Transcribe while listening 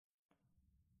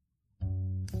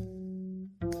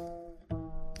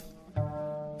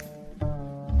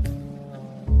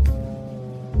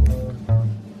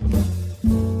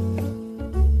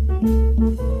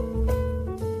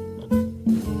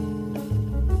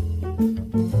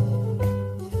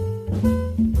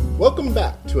Welcome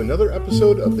back to another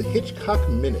episode of the Hitchcock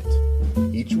Minute.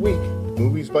 Each week,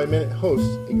 Movies by Minute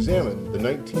hosts examine the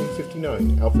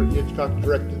 1959 Alfred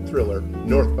Hitchcock-directed thriller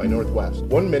North by Northwest.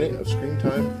 1 minute of screen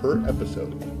time per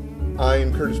episode. I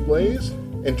am Curtis Blaze,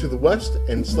 and to the west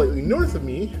and slightly north of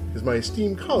me is my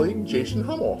esteemed colleague, Jason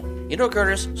Hummel. You know,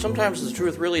 Curtis, sometimes the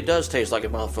truth really does taste like a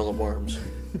mouthful of worms.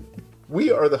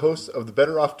 We are the hosts of the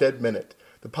Better Off Dead Minute,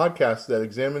 the podcast that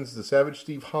examines the Savage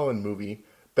Steve Holland movie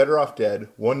Better Off Dead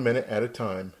 1 minute at a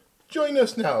time. Join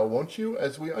us now, won't you,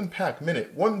 as we unpack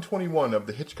minute 121 of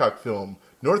the Hitchcock film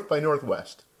North by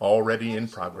Northwest, already in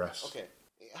progress. Okay,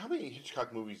 how many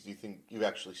Hitchcock movies do you think you've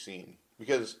actually seen?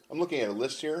 Because I'm looking at a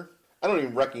list here. I don't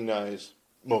even recognize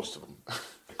most of them.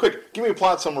 Quick, give me a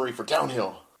plot summary for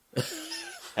Downhill.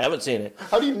 Haven't seen it.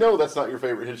 How do you know that's not your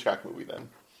favorite Hitchcock movie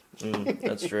then?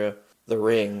 That's true. The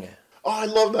Ring. Oh, I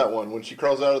love that one, when she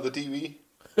crawls out of the TV.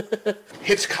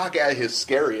 Hitchcock at his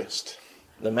scariest.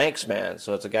 The Manx Man,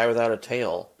 so it's a guy without a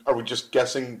tail. Are we just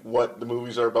guessing what the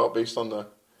movies are about based on the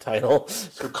title?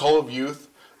 So Call of Youth,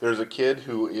 there's a kid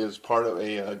who is part of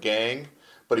a gang,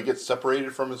 but he gets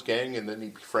separated from his gang, and then he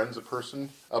befriends a person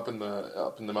up in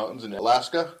the mountains in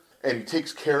Alaska, and he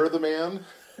takes care of the man,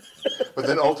 but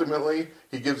then ultimately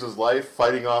he gives his life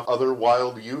fighting off other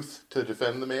wild youth to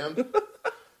defend the man.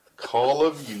 Call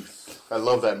of Youth. I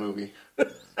love that movie.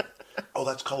 Oh,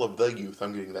 that's Call of the Youth.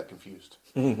 I'm getting that confused.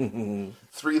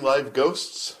 3 Live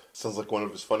Ghosts. Sounds like one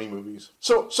of his funny movies.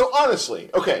 So honestly,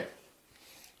 okay,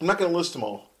 I'm not going to list them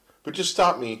all, but just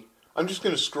stop me. I'm just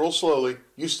going to scroll slowly.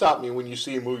 You stop me when you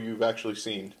see a movie you've actually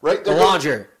seen. Right? The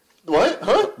Lodger. What?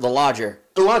 Huh? The Lodger.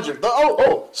 The Lodger.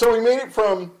 So we made it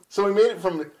from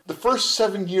the first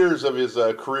 7 years of his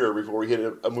career before he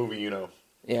hit a movie, you know.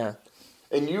 Yeah.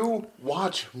 And you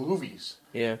watch movies.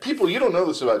 Yeah. People, you don't know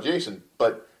this about Jason,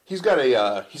 but he's got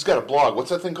a blog. What's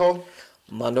that thing called?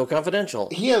 Mondo Confidential.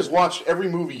 He has watched every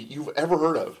movie you've ever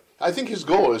heard of. I think his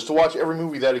goal is to watch every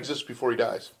movie that exists before he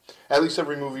dies. At least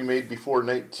every movie made before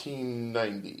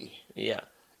 1990. Yeah.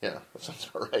 Yeah, that sounds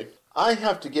about right. I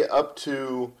have to get up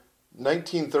to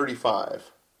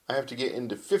 1935. I have to get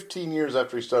into 15 years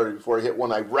after he started before I hit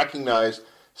one I recognize,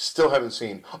 still haven't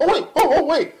seen. Oh,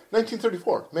 wait!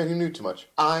 1934, Man Who Knew Too Much.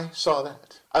 I saw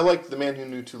that. I liked The Man Who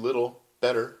Knew Too Little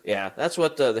better. Yeah, that's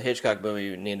what the Hitchcock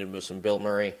movie needed, with some Bill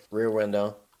Murray. Rear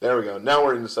Window. There we go. Now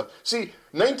we're into stuff. See,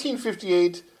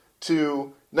 1958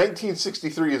 to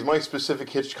 1963 is my specific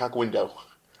Hitchcock window.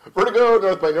 Vertigo,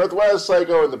 North by Northwest,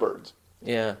 Psycho, and The Birds.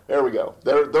 Yeah. There we go.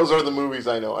 Those are the movies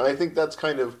I know. And I think that's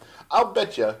kind of, I'll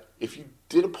bet you, if you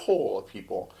did a poll of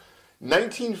people,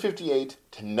 1958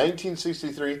 to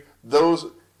 1963, those,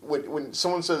 when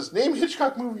someone says, name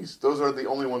Hitchcock movies, those are the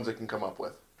only ones they can come up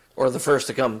with. Or the first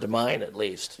to come to mind, at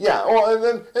least. Yeah, well,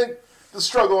 and then the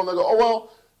struggle, and they'll go, oh,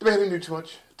 well, The Man Who Knew Too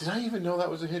Much. Did I even know that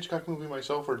was a Hitchcock movie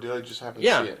myself, or did I just happen to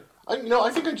see it? I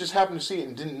think I just happened to see it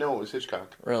and didn't know it was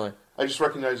Hitchcock. Really? I just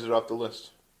recognized it off the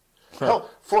list. Huh. Hell,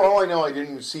 for all I know, I didn't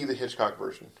even see the Hitchcock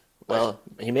version. Well,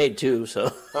 he made 2,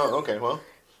 so... Oh, okay, well...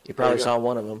 You probably saw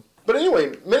one of them. But anyway,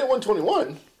 minute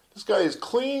 121, this guy is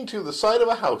clinging to the side of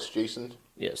a house, Jason.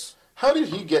 Yes. How did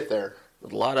he get there?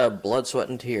 With a lot of blood, sweat,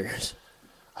 and tears.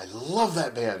 I love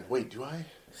that band. Wait, do I?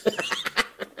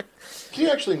 Can you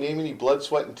actually name any Blood,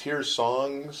 Sweat, and Tears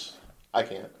songs? I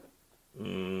can't.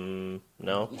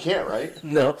 No. You can't, right?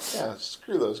 No. Yeah,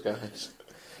 screw those guys.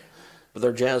 But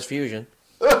they're jazz fusion.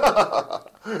 Blood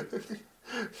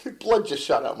just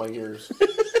shot out my ears.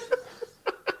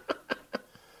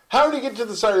 How did he get to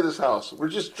the side of this house? We're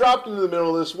just dropped into the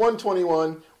middle of this,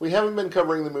 121. We haven't been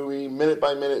covering the movie minute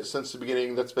by minute since the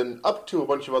beginning. That's been up to a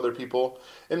bunch of other people.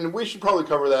 And we should probably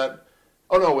cover that.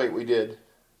 Oh, no, wait, we did.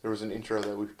 There was an intro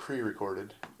that we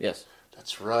pre-recorded. Yes.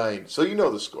 That's right. So you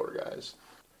know the score, guys.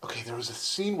 Okay, there was a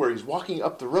scene where he's walking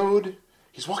up the road.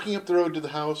 He's walking up the road to the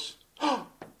house.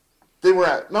 They were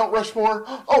at Mount Rushmore.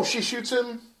 Oh, she shoots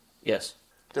him. Yes.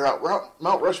 They're at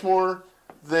Mount Rushmore.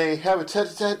 They have a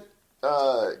tete-a-tete.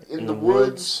 In the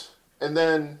woods, and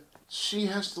then she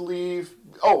has to leave.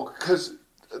 Oh, because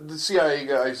the CIA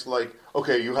guy's like,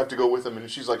 okay, you have to go with him, and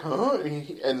she's like, huh?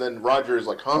 And then Roger is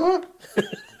like, huh?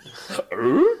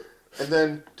 And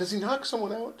then, does he knock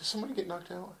someone out? Does somebody get knocked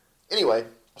out? Anyway,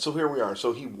 so here we are.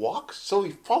 So he walks, so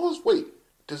he follows. Wait,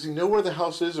 does he know where the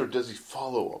house is, or does he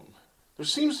follow him? There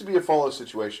seems to be a follow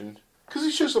situation, because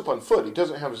he shows up on foot. He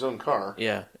doesn't have his own car.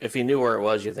 Yeah, if he knew where it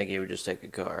was, you'd think he would just take a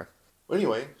car.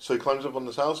 Anyway, so he climbs up on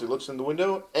this house, he looks in the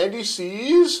window, and he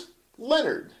sees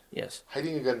Leonard. Yes.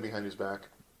 Hiding a gun behind his back.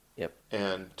 Yep.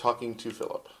 And talking to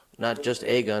Philip. Not just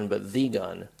a gun, but the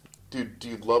gun. Dude, do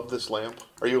you love this lamp?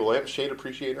 Are you a lampshade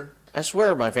appreciator? I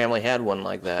swear my family had one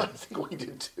like I that. think we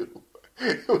did too.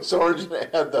 It was orange and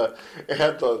it had the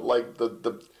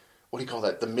what do you call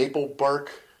that? The maple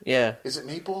bark? Yeah. Is it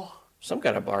maple? Some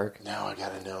kind of bark. Now I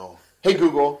gotta know. Hey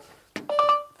Google,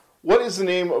 what is the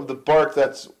name of the bark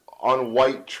that's on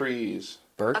white trees?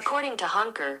 Birch? According to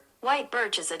Hunker, white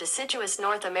birch is a deciduous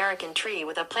North American tree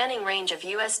with a planting range of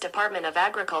U.S. Department of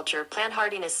Agriculture plant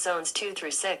hardiness zones 2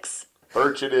 through 6.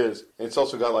 Birch it is. And it's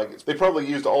also got they probably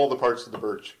used all the parts of the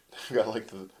birch. They got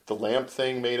the lamp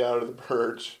thing made out of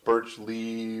the birch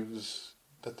leaves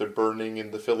that they're burning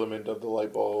in the filament of the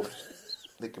light bulb.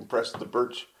 They compressed the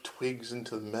birch twigs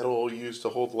into the metal used to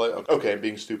hold the light. Okay, I'm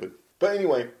being stupid. But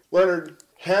anyway, Leonard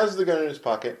has the gun in his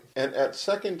pocket, and at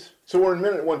second... So we're in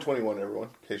minute 121, everyone,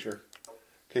 in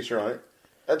case you're on it.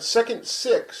 At second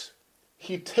 6,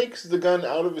 he takes the gun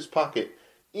out of his pocket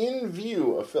in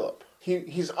view of Philip.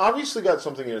 He's obviously got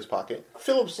something in his pocket.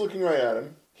 Philip's looking right at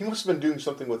him. He must have been doing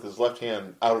something with his left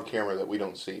hand out of camera that we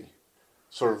don't see.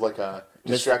 Sort of like a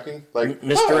distracting.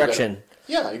 Misdirection.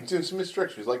 Yeah, he's doing some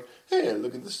misdirection. He's like, hey,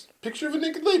 look at this picture of a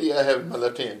naked lady I have in my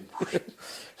left hand.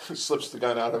 He slips the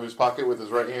gun out of his pocket with his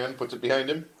right hand, puts it behind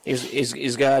him.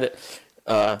 He's got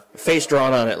face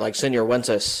drawn on it like Senor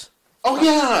Wences. Oh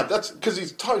yeah, that's because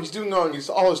he's doing all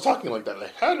his talking like that.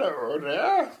 Like, hello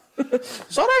there.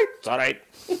 It's all right.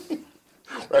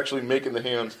 We're actually making the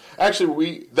hands.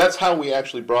 Actually, that's how we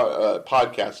actually brought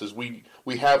podcasts. Is we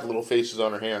have little faces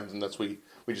on our hands, and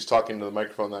we just talk into the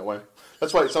microphone that way.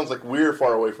 That's why it sounds like we're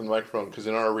far away from the microphone, because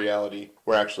in our reality,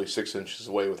 we're actually 6 inches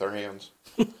away with our hands.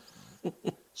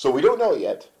 So we don't know it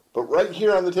yet, but right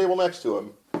here on the table next to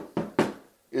him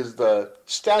is the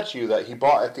statue that he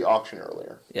bought at the auction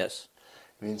earlier. Yes.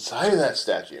 And inside of that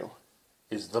statue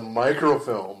is the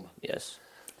microfilm. Yes.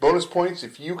 Bonus points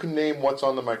if you can name what's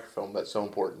on the microfilm. That's so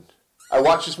important. I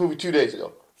watched this movie 2 days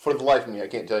ago. For the life of me, I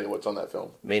can't tell you what's on that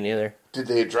film. Me neither. Did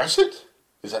they address it?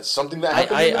 Is that something that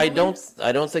happened?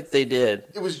 I don't think they did.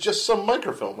 It was just some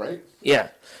microfilm, right? Yeah.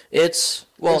 It's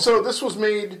And so this was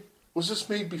made. Was this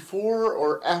made before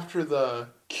or after the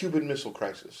Cuban Missile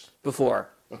Crisis? Before.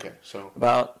 Okay, so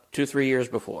About 2-3 years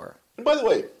before. And by the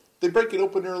way, they break it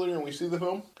open earlier and we see the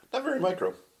film. Not very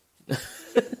micro.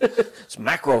 It's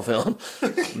macro film.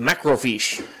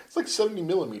 Macrofiche. It's like 70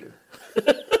 millimeter.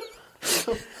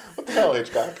 What the hell,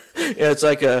 Hitchcock? Yeah, it's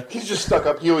like He's just stuck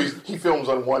up. He films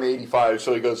on 185,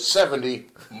 so he goes 70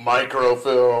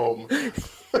 microfilm.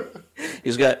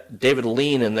 he's got David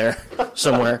Lean in there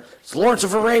somewhere. It's Lawrence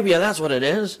of Arabia, that's what it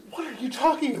is. What are you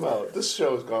talking about? This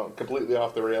show has gone completely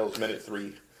off the rails, minute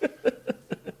 3.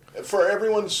 For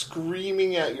everyone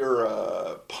screaming at your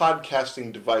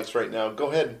podcasting device right now,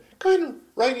 go ahead and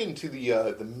write into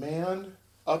the man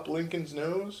up Lincoln's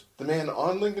nose, the man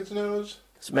on Lincoln's nose.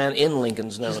 It's a man in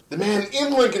Lincoln's nose. The man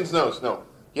in Lincoln's nose. No.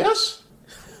 Yes?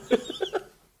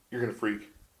 You're going to freak.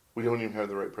 We don't even have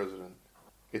the right president.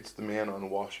 It's the man on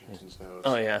Washington's nose.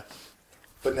 Oh, yeah.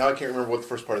 But now I can't remember what the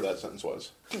first part of that sentence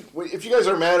was. If you guys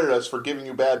are mad at us for giving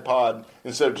you bad pod,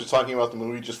 instead of just talking about the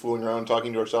movie, just fooling around and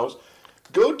talking to ourselves,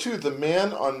 go to the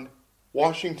man on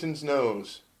Washington's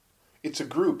nose. It's a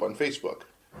group on Facebook.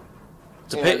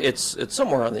 It's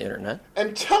somewhere on the internet.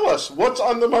 And tell us what's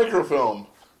on the microfilm.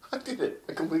 I did it.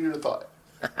 I completed a thought.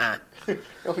 It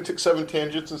only took 7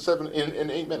 tangents in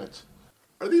 8 minutes.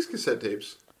 Are these cassette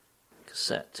tapes?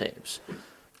 Cassette tapes.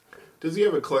 Does he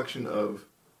have a collection of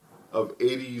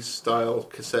 80s style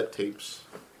cassette tapes?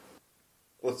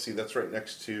 Let's see. That's right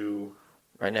next to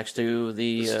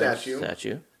the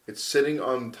statue. It's sitting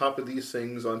on top of these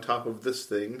things, on top of this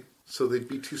thing, so they'd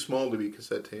be too small to be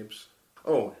cassette tapes.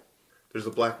 Oh, there's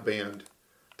a black band.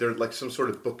 They're like some sort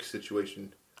of book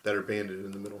situation that are banded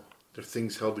in the middle. They're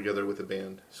things held together with a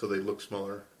band, so they look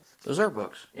smaller. Those are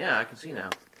books. Yeah, I can see now.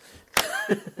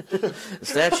 The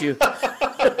statue.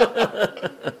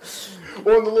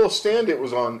 Well, and the little stand it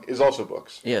was on is also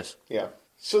books. Yes. Yeah.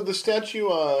 So the statue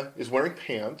is wearing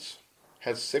pants,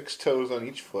 has 6 toes on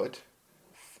each foot.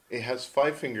 It has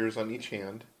 5 fingers on each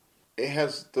hand. It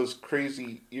has those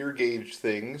crazy ear gauge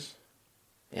things.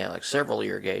 Yeah, like several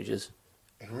ear gauges.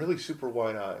 And really super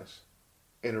wide eyes.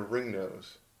 And a ring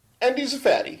nose. And he's a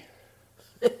fatty.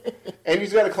 And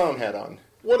he's got a clown hat on.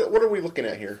 What are we looking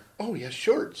at here? Oh, he has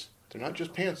shorts. They're not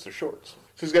just pants, they're shorts.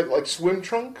 So he's got like swim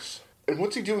trunks. And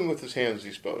what's he doing with his hands,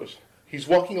 you suppose? He's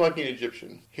walking like an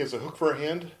Egyptian. He has a hook for a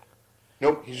hand.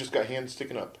 Nope, he's just got hands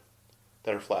sticking up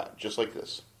that are flat, just like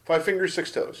this. 5 fingers,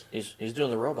 6 toes. He's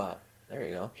doing the robot. There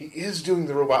you go. He is doing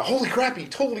the robot. Holy crap, he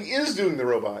totally is doing the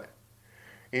robot.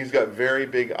 And he's got very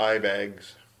big eye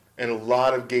bags and a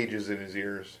lot of gauges in his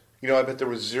ears. You know, I bet there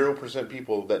was 0%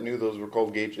 people that knew those were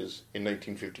called gauges in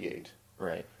 1958.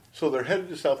 Right. So they're headed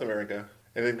to South America,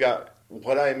 And they've got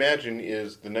what I imagine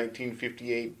is the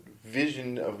 1958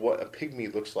 vision of what a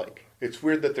pygmy looks like. It's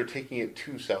weird that they're taking it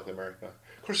to South America.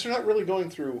 Of course, they're not really going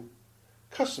through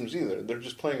customs either. They're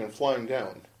just planning on flying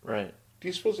down. Right. Do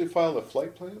you suppose they filed a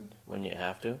flight plan? When you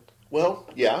have to? Well,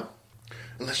 yeah.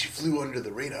 Unless you flew under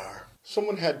the radar.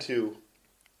 Someone had to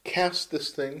cast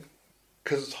this thing,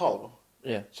 because it's hollow.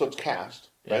 Yeah. So it's cast,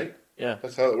 Yeah. right? Yeah.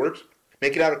 That's how it works.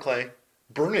 Make it out of clay,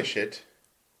 burnish it,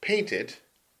 paint it,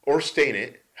 or stain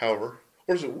it, however.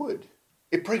 Or is it wood?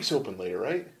 It breaks open later,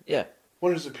 right? Yeah.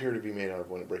 What does it appear to be made out of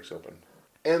when it breaks open?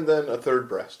 And then a third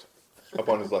breast up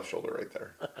on his left shoulder right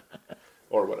there.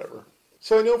 Or whatever.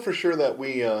 So I know for sure that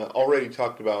we already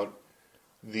talked about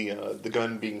the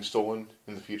gun being stolen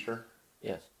in the future.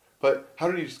 Yes. But how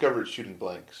did he discover it's shooting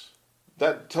blanks?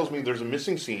 That tells me there's a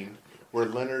missing scene where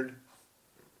Leonard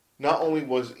not only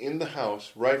was in the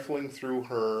house rifling through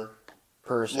her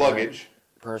Purse. luggage.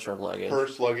 Purse or luggage.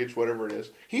 Purse, luggage, whatever it is.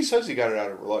 He says he got it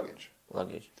out of her luggage.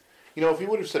 Luggage. You know, if he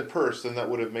would have said purse, then that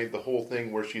would have made the whole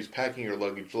thing where she's packing her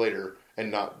luggage later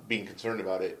and not being concerned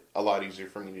about it a lot easier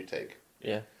for me to take.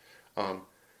 Yeah.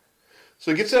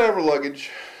 So he gets it out of her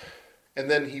luggage, and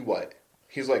then he what?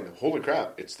 He's like, holy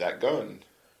crap, it's that gun.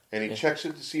 And he checks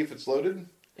it to see if it's loaded.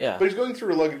 Yeah. But he's going through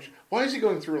her luggage. Why is he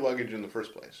going through her luggage in the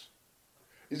first place?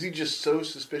 Is he just so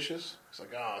suspicious? He's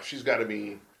like, oh, she's got to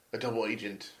be a double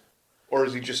agent. Or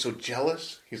is he just so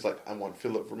jealous? He's like, I want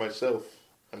Philip for myself.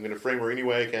 I'm going to frame her any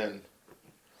way I can.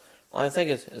 Well, I think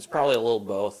it's probably a little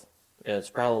both. It's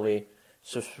probably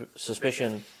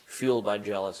suspicion fueled by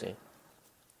jealousy.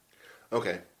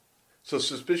 Okay. So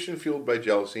suspicion fueled by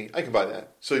jealousy. I can buy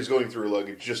that. So he's going through her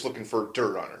luggage just looking for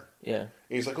dirt on her. Yeah. And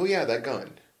he's like, oh yeah, that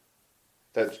gun.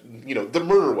 That's, the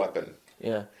murder weapon.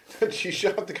 Yeah. That she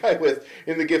shot the guy with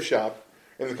in the gift shop.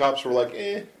 And the cops were like,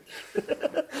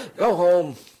 Go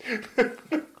home.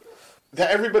 That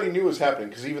everybody knew was happening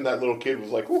because even that little kid was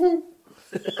like, woohoo.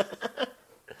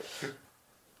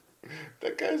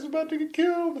 That guy's about to get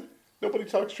killed. Nobody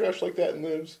talks trash like that and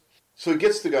lives. So he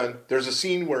gets the gun. There's a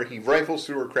scene where he rifles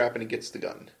through her crap and he gets the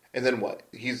gun. And then what?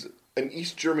 He's an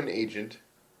East German agent.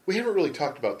 We haven't really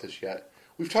talked about this yet.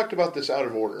 We've talked about this out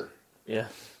of order. Yeah.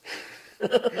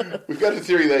 We've got a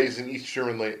theory that he's an East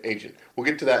German agent. We'll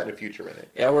get to that in a future minute.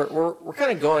 Yeah, we're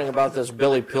kind of going about this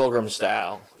Billy Pilgrim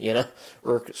style,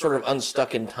 We're sort of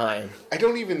unstuck in time. I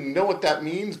don't even know what that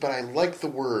means, but I like the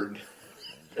word.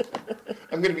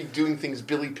 I'm going to be doing things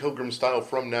Billy Pilgrim style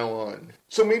from now on.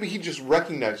 So maybe he just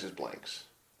recognizes blanks.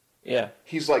 Yeah.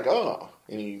 He's like, oh.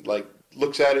 And he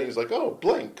looks at it and he's like, oh,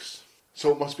 blanks.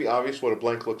 So it must be obvious what a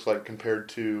blank looks like compared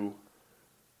to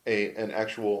an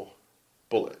actual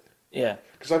bullet. Yeah.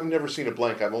 Because I've never seen a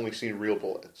blank. I've only seen real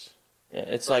bullets. Yeah,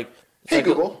 it's like... Hey,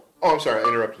 Google. Oh, I'm sorry. I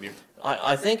interrupted you.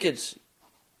 I think it's...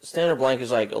 Standard blank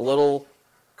is like a little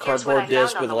cardboard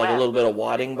disc with like a little bit of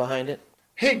wadding behind it.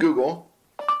 Hey, Google.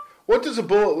 What does a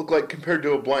bullet look like compared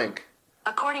to a blank?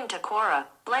 According to Quora,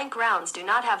 blank rounds do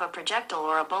not have a projectile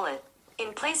or a bullet.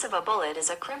 In place of a bullet is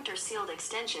a crimped or sealed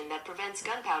extension that prevents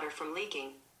gunpowder from leaking.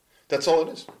 That's all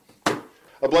it is.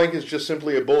 A blank is just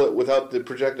simply a bullet without the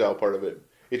projectile part of it.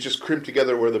 It's just crimped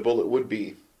together where the bullet would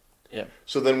be. Yeah.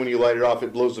 So then when you light it off,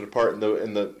 it blows it apart, and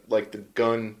the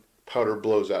gun powder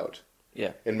blows out.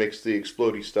 Yeah. And makes the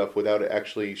explodey stuff without it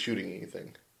actually shooting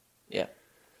anything. Yeah.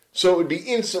 So it would be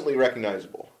instantly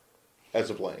recognizable as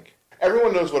a blank.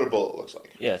 Everyone knows what a bullet looks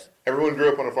like. Yes. Everyone grew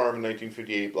up on a farm in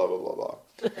 1958, blah, blah, blah, blah.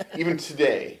 Even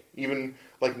today, even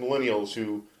like millennials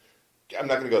who... I'm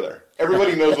not going to go there.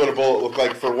 Everybody knows what a bullet looked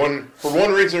like for one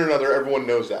reason or another. Everyone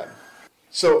knows that.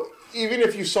 So even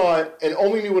if you saw it and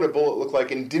only knew what a bullet looked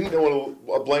like and didn't know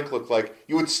what a blank looked like,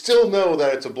 you would still know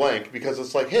that it's a blank because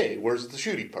it's like, hey, where's the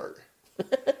shooting part?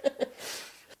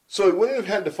 So he wouldn't have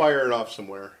had to fire it off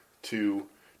somewhere to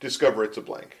discover it's a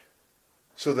blank.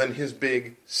 So then his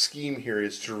big scheme here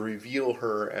is to reveal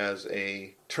her as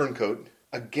a turncoat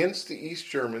against the East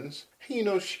Germans. Hey,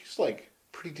 she's like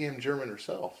pretty damn German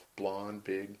herself. Blonde,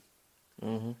 big.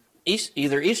 Mm-hmm.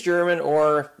 Either East German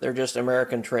or they're just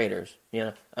American traders.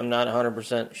 I'm not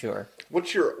 100% sure.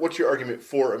 What's your argument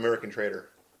for American trader?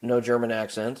 No German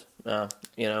accent.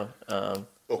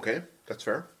 Okay, that's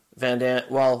fair. Van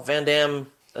Damme,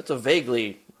 that's a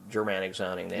vaguely Germanic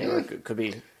sounding name. Or it could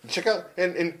be. Check out,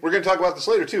 and we're going to talk about this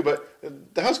later too, but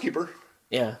the housekeeper.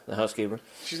 Yeah, the housekeeper.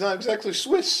 She's not exactly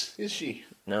Swiss, is she?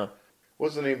 No.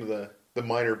 What's the name of the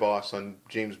minor boss on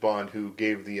James Bond who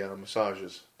gave the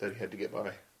massages that he had to get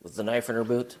by? With the knife in her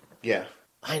boot? Yeah.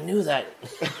 I knew that.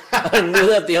 I knew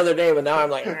that the other day, but now I'm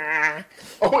like, ah.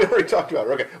 Oh, we already talked about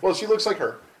her. Okay. Well, she looks like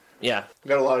her. Yeah.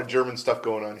 Got a lot of German stuff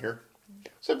going on here.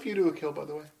 What's up for you to a kill, by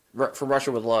the way? From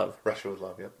Russia with Love. Russia with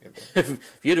Love, yep.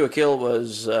 View to a Kill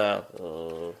was...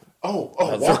 Walken.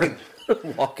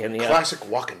 Walken, yeah. Classic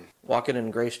Walken. Walken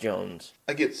and Grace Jones.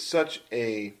 I get such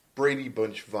a Brady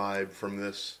Bunch vibe from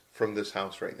this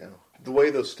house right now. The way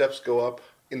those steps go up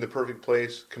in the perfect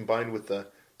place, combined with the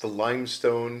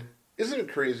limestone. Isn't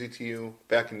it crazy to you,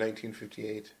 back in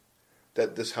 1958,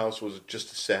 that this house was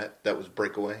just a set that was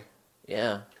breakaway?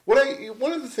 Yeah.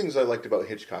 One of the things I liked about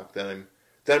Hitchcock that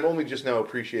I'm only just now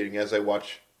appreciating as I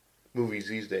watch movies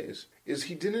these days is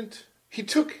he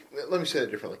took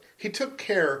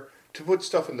care to put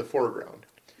stuff in the foreground.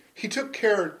 He took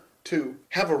care to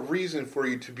have a reason for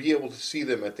you to be able to see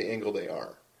them at the angle they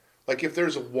are. Like if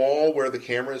there's a wall where the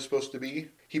camera is supposed to be,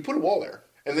 he put a wall there.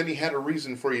 And then he had a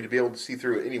reason for you to be able to see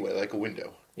through it anyway, like a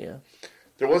window. Yeah.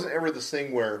 There wasn't ever this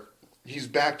thing where he's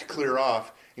backed clear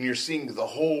off and you're seeing the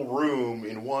whole room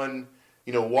in one,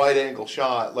 wide angle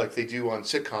shot like they do on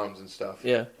sitcoms and stuff.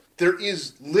 Yeah. There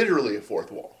is literally a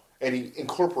fourth wall. And he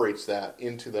incorporates that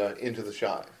into the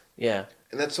shot. Yeah.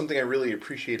 And that's something I really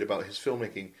appreciate about his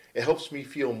filmmaking. It helps me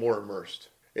feel more immersed.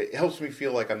 It helps me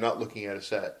feel like I'm not looking at a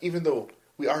set, even though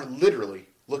we are literally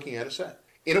looking at a set.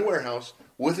 In a warehouse,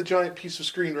 with a giant piece of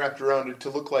screen wrapped around it to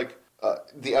look like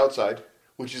the outside,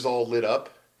 which is all lit up.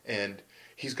 And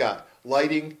he's got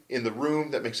lighting in the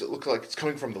room that makes it look like it's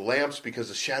coming from the lamps because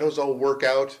the shadows all work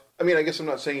out. I mean, I guess I'm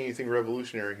not saying anything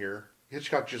revolutionary here.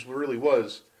 Hitchcock just really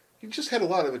was. He just had a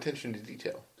lot of attention to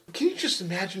detail. Can you just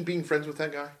imagine being friends with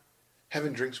that guy?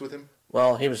 Having drinks with him?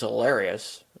 Well, he was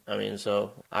hilarious. I mean,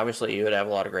 so obviously you would have a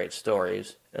lot of great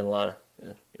stories and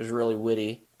it was really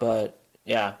witty, but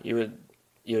yeah, you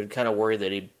would kind of worry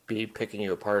that he'd be picking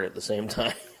you apart at the same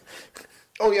time.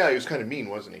 Oh yeah, he was kind of mean,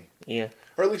 wasn't he? Yeah.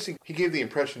 Or at least he gave the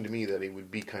impression to me that he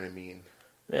would be kind of mean.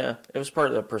 Yeah, it was part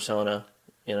of the persona,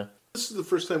 This is the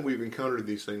first time we've encountered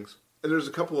these things, and there's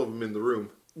a couple of them in the room.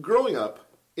 Growing up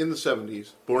in the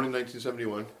 70s, born in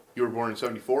 1971, you were born in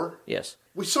 74? Yes.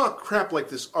 We saw crap like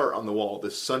this art on the wall,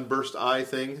 this sunburst eye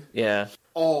thing. Yeah.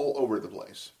 All over the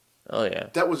place. Oh, yeah.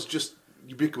 That was just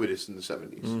ubiquitous in the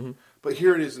 70s. Mm-hmm. But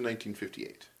here it is in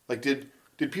 1958. Like, did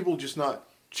people just not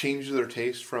change their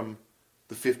taste from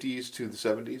the 50s to the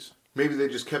 70s? Maybe they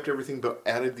just kept everything but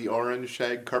added the orange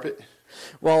shag carpet?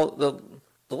 Well,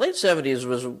 the late 70s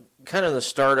was kind of the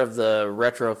start of the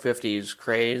retro 50s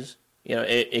craze.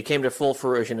 It came to full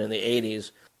fruition in the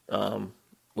 80s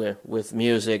with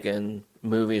music and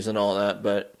movies and all that.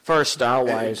 But as far as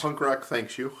style-wise... And punk rock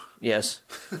thanks you. Yes.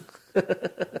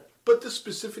 But the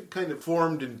specific kind of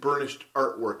formed and burnished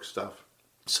artwork stuff,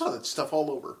 I saw that stuff all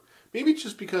over. Maybe it's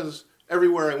just because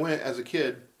everywhere I went as a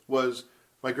kid was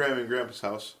my grandma and grandpa's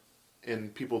house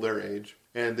and people their age,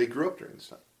 and they grew up during this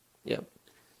time. Yep.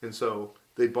 And so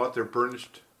they bought their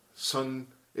burnished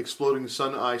exploding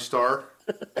sun eye star,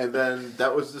 and then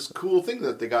that was this cool thing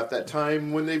that they got that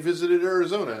time when they visited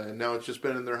Arizona, and now it's just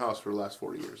been in their house for the last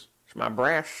 40 years. It's my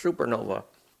brass supernova.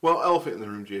 Well, elephant in the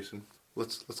room, Jason.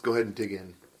 Let's go ahead and dig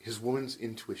in. His woman's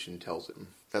intuition tells him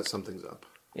that something's up.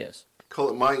 Yes. Call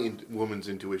it my woman's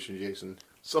intuition, Jason.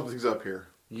 Something's up here.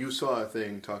 You saw a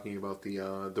thing talking about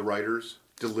the writers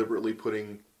deliberately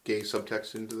putting gay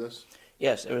subtext into this?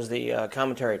 Yes, it was the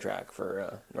commentary track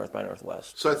for North by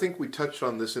Northwest. So I think we touched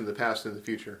on this in the past and the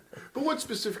future. But what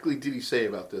specifically did he say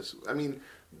about this? I mean,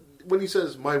 when he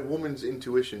says, my woman's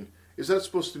intuition, is that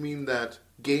supposed to mean that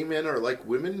gay men are like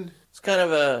women? It's kind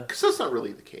of a... Because that's not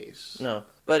really the case. No,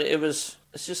 but it's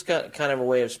just kind of a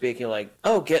way of speaking like,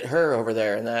 oh, get her over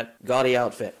there in that gaudy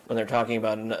outfit when they're talking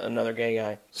about another gay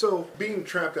guy. So, being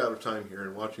trapped out of time here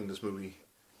and watching this movie,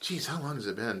 geez, how long has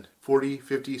it been? 40,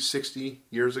 50, 60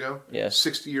 years ago? Yes.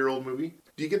 60-year-old movie?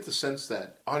 Do you get the sense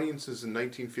that audiences in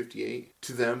 1958,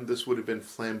 to them, this would have been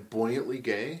flamboyantly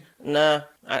gay? Nah,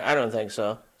 I don't think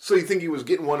so. So you think he was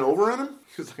getting one over on him?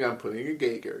 He was like, I'm putting a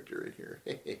gay character in here.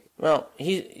 Well,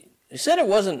 he said it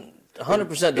wasn't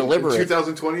 100% deliberate. In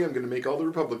 2020, I'm going to make all the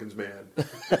Republicans mad.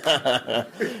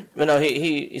 But no,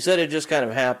 he said it just kind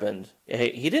of happened.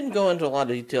 He didn't go into a lot of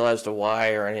detail as to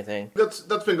why or anything. That's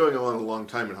been going on a long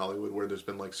time in Hollywood, where there's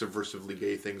been like subversively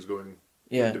gay things going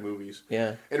into movies.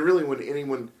 Yeah. And really, when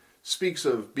anyone speaks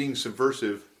of being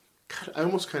subversive, God, I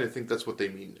almost kind of think that's what they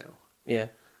mean now. Yeah.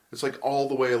 It's like all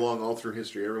the way along, all through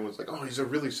history, everyone's like, oh, he's a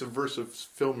really subversive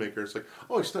filmmaker. It's like,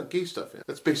 oh, he snuck gay stuff in.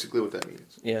 That's basically what that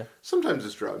means. Yeah. Sometimes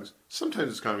it's drugs.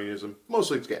 Sometimes it's communism.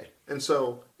 Mostly it's gay. And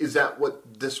so, is that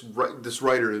what this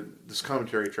writer, this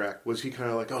commentary track, was he kind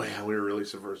of like, oh yeah, we were really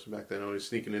subversive back then. Oh, he's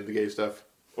sneaking into gay stuff?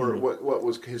 Or what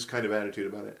was his kind of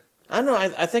attitude about it? I don't know.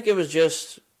 I think it was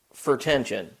just for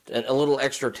tension. And a little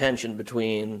extra tension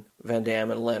between Van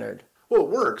Damme and Leonard. Well, it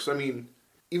works. I mean,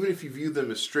 even if you view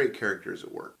them as straight characters,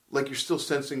 it works. like you're still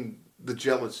sensing the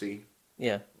jealousy.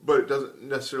 Yeah. But it doesn't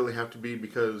necessarily have to be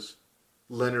because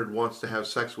Leonard wants to have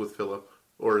sex with Philip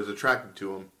or is attracted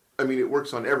to him. I mean, it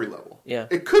works on every level. Yeah.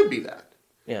 It could be that.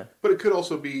 Yeah. But it could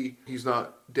also be he's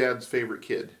not Dad's favorite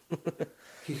kid.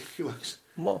 he likes...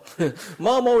 Mom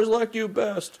always liked you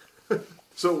best.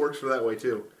 So it works for that way,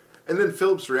 too. And then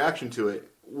Philip's reaction to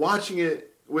it, watching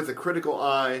it with a critical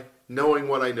eye, knowing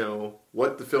what I know,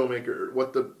 what the filmmaker,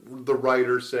 what the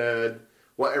writer said,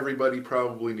 what everybody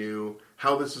probably knew,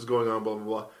 how this is going on, blah, blah,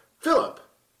 blah. Philip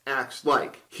acts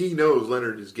like he knows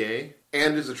Leonard is gay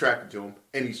and is attracted to him,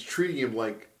 and he's treating him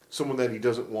like someone that he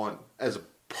doesn't want as a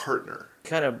partner.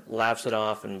 Kind of laughs it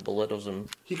off and belittles him.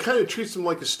 He kind of treats him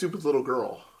like a stupid little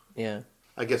girl. Yeah.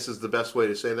 I guess is the best way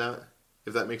to say that,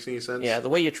 if that makes any sense. Yeah, the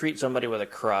way you treat somebody with a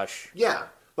crush. Yeah.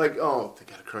 Like, oh, they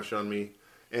got a crush on me.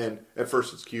 And at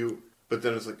first it's cute, but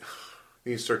then it's like,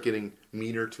 you start getting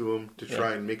meaner to him to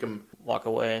try and make him... walk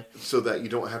away. So that you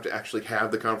don't have to actually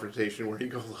have the confrontation where you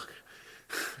go, look,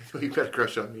 you've got a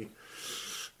crush on me.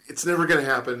 It's never going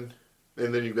to happen.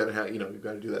 And then you've got to you've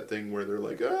got to do that thing where they're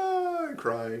like, and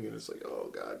crying, and it's like, oh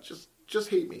God, just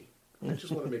hate me. I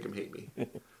just want to make him hate me.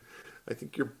 I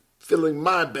think you're filling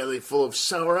my belly full of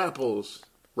sour apples.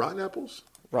 Rotten apples?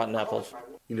 Rotten apples.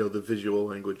 You know, the visual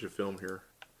language of film here.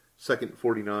 Second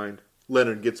 49.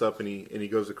 Leonard gets up and he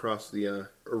goes across the a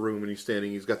room and he's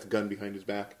standing. He's got the gun behind his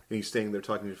back and he's standing there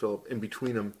talking to Philip. And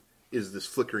between them is this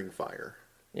flickering fire.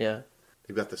 Yeah.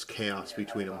 They've got this chaos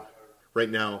between them. Right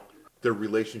now, their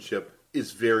relationship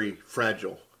is very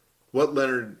fragile. What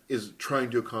Leonard is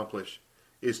trying to accomplish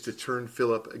is to turn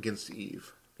Philip against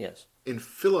Eve. Yes. And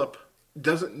Philip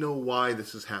doesn't know why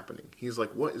this is happening. He's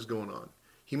like, what is going on?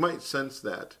 He might sense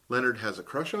that Leonard has a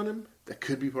crush on him. That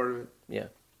could be part of it. Yeah.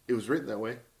 It was written that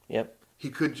way. Yep. He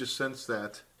could just sense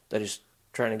that. That he's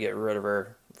trying to get rid of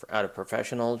her out of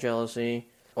professional jealousy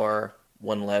or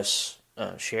one less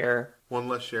share. One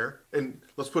less share. And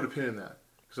let's put a pin in that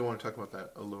because I want to talk about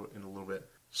that in a little bit.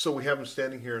 So we have them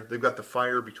standing here. They've got the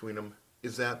fire between them.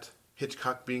 Is that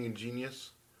Hitchcock being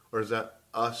ingenious? Or is that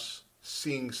us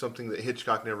seeing something that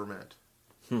Hitchcock never meant?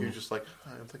 You're just like,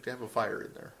 I'd like to have a fire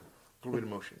in there. A little bit of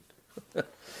motion.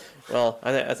 Well,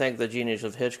 I think the genius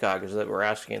of Hitchcock is that we're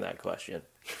asking that question.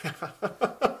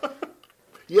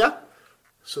 Yeah.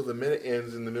 So the minute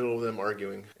ends in the middle of them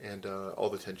arguing and all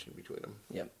the tension between them.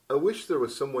 Yep. I wish there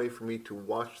was some way for me to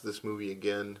watch this movie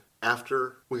again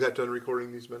after we got done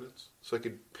recording these minutes so I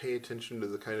could pay attention to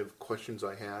the kind of questions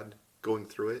I had going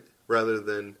through it rather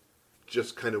than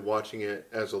just kind of watching it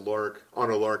as on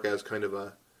a lark as kind of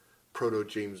a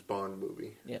proto-James Bond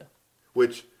movie. Yeah.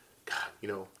 Which,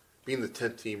 God, being the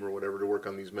 10th team or whatever to work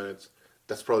on these minutes,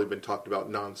 that's probably been talked about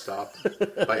nonstop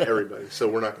by everybody. So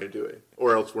we're not going to do it.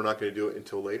 Or else we're not going to do it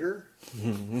until later.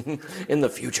 In the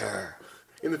future.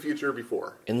 In the future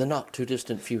before. In the not too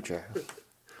distant future.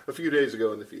 A few days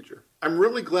ago in the future. I'm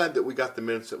really glad that we got the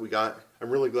minutes that we got. I'm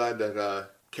really glad that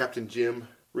Captain Jim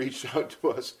reached out to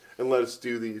us and let us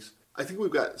do these. I think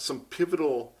we've got some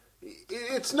pivotal...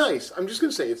 It's nice. I'm just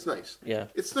going to say it's nice. Yeah.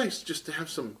 It's nice just to have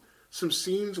some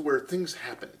scenes where things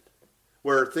happen.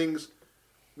 Where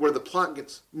the plot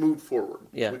gets moved forward.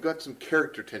 Yeah. We've got some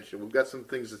character tension. We've got some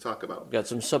things to talk about. Got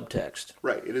some subtext.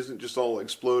 Right. It isn't just all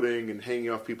exploding and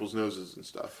hanging off people's noses and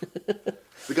stuff.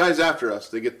 The guys after us,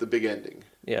 they get the big ending.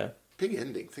 Yeah. Big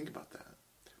ending. Think about that.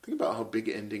 Think about how big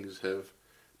endings have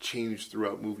changed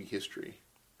throughout movie history.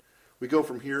 We go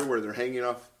from here where they're hanging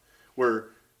off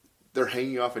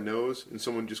a nose and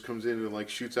someone just comes in and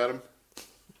shoots at them.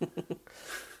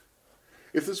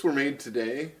 If this were made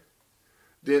today,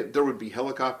 there would be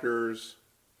helicopters,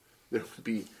 there would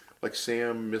be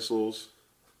SAM missiles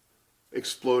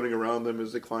exploding around them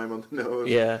as they climb on the nose.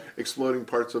 Yeah. Exploding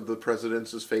parts of the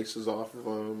president's faces off of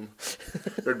them.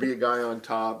 There'd be a guy on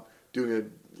top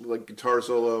doing a guitar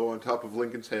solo on top of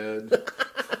Lincoln's head.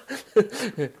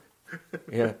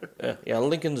 Yeah,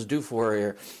 Lincoln's due for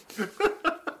here.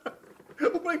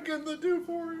 Lincoln the due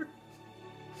for you.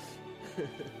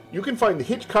 You can find the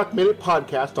Hitchcock Minute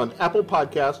podcast on Apple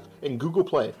Podcasts and Google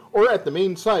Play, or at the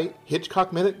main site,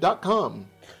 hitchcockminute.com.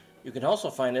 You can also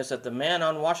find us at The Man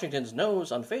on Washington's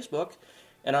Nose on Facebook,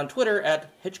 and on Twitter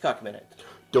at Hitchcock Minute.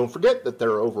 Don't forget that there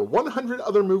are over 100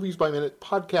 other Movies by Minute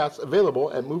podcasts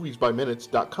available at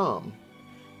moviesbyminutes.com.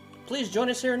 Please join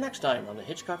us here next time on the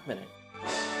Hitchcock Minute.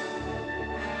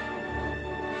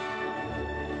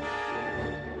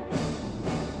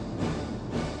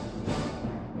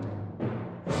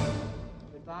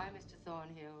 Goodbye, Mr.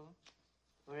 Thornhill,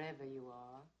 wherever you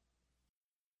are.